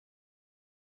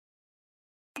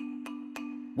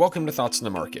Welcome to Thoughts on the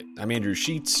Market. I'm Andrew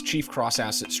Sheets, Chief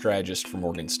Cross-Asset Strategist for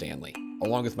Morgan Stanley.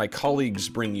 Along with my colleagues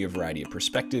bringing you a variety of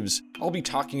perspectives, I'll be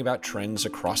talking about trends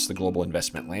across the global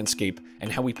investment landscape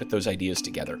and how we put those ideas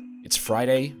together. It's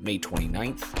Friday, May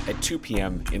 29th at 2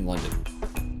 p.m. in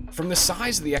London. From the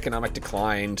size of the economic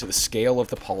decline to the scale of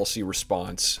the policy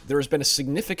response, there has been a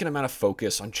significant amount of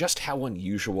focus on just how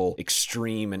unusual,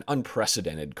 extreme, and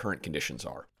unprecedented current conditions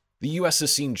are. The U.S.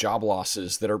 has seen job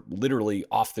losses that are literally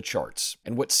off the charts,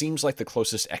 and what seems like the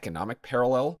closest economic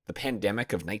parallel, the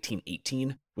pandemic of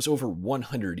 1918, was over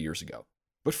 100 years ago.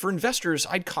 But for investors,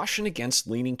 I'd caution against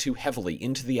leaning too heavily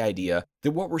into the idea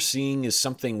that what we're seeing is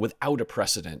something without a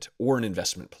precedent or an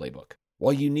investment playbook.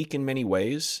 While unique in many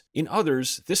ways, in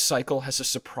others, this cycle has a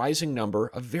surprising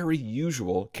number of very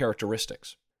usual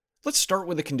characteristics. Let's start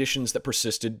with the conditions that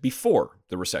persisted before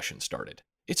the recession started.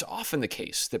 It's often the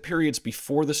case that periods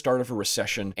before the start of a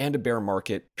recession and a bear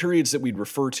market, periods that we'd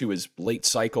refer to as late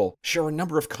cycle, share a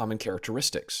number of common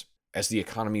characteristics. As the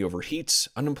economy overheats,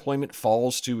 unemployment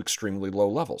falls to extremely low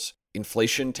levels.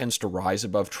 Inflation tends to rise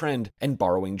above trend, and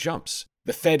borrowing jumps.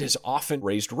 The Fed has often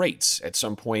raised rates at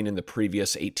some point in the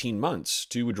previous 18 months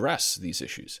to address these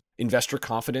issues. Investor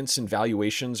confidence and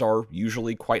valuations are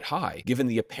usually quite high, given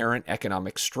the apparent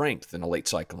economic strength in a late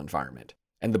cycle environment.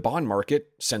 And the bond market,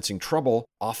 sensing trouble,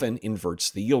 often inverts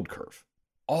the yield curve.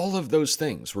 All of those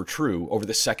things were true over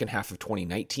the second half of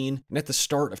 2019 and at the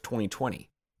start of 2020.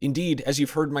 Indeed, as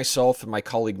you've heard myself and my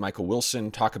colleague Michael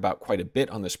Wilson talk about quite a bit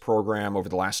on this program over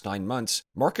the last 9 months,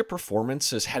 market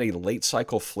performance has had a late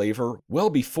cycle flavor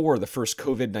well before the first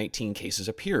COVID-19 cases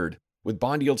appeared, with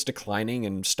bond yields declining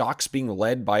and stocks being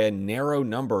led by a narrow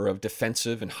number of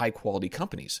defensive and high-quality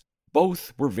companies.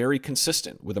 Both were very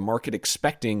consistent with the market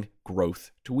expecting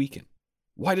growth to weaken.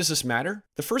 Why does this matter?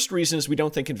 The first reason is we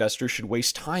don't think investors should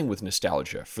waste time with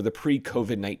nostalgia for the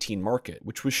pre-COVID-19 market,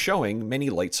 which was showing many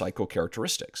late cycle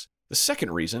characteristics. The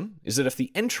second reason is that if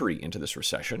the entry into this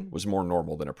recession was more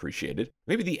normal than appreciated,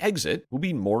 maybe the exit will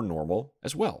be more normal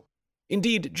as well.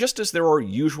 Indeed, just as there are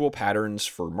usual patterns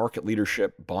for market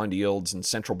leadership, bond yields, and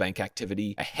central bank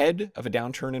activity ahead of a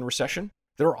downturn in recession,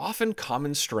 there are often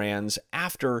common strands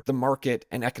after the market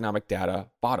and economic data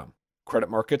bottom. Credit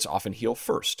markets often heal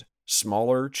first.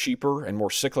 Smaller, cheaper, and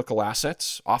more cyclical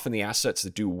assets, often the assets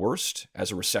that do worst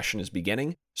as a recession is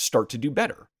beginning, start to do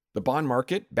better. The bond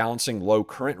market, balancing low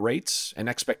current rates and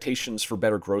expectations for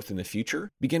better growth in the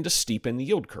future, begin to steepen the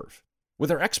yield curve.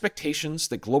 With our expectations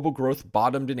that global growth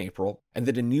bottomed in April and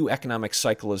that a new economic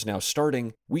cycle is now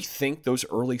starting, we think those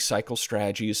early cycle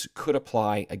strategies could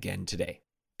apply again today.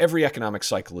 Every economic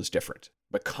cycle is different,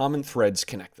 but common threads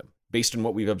connect them. Based on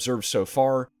what we've observed so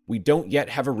far, we don't yet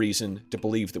have a reason to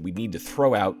believe that we need to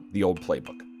throw out the old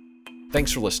playbook.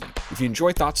 Thanks for listening. If you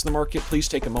enjoy Thoughts on the Market, please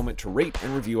take a moment to rate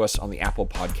and review us on the Apple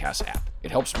Podcast app.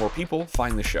 It helps more people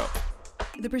find the show.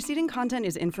 The preceding content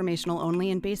is informational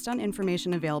only and based on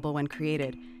information available when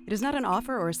created. It is not an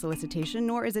offer or a solicitation,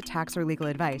 nor is it tax or legal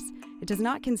advice. It does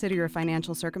not consider your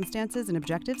financial circumstances and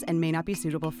objectives and may not be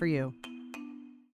suitable for you.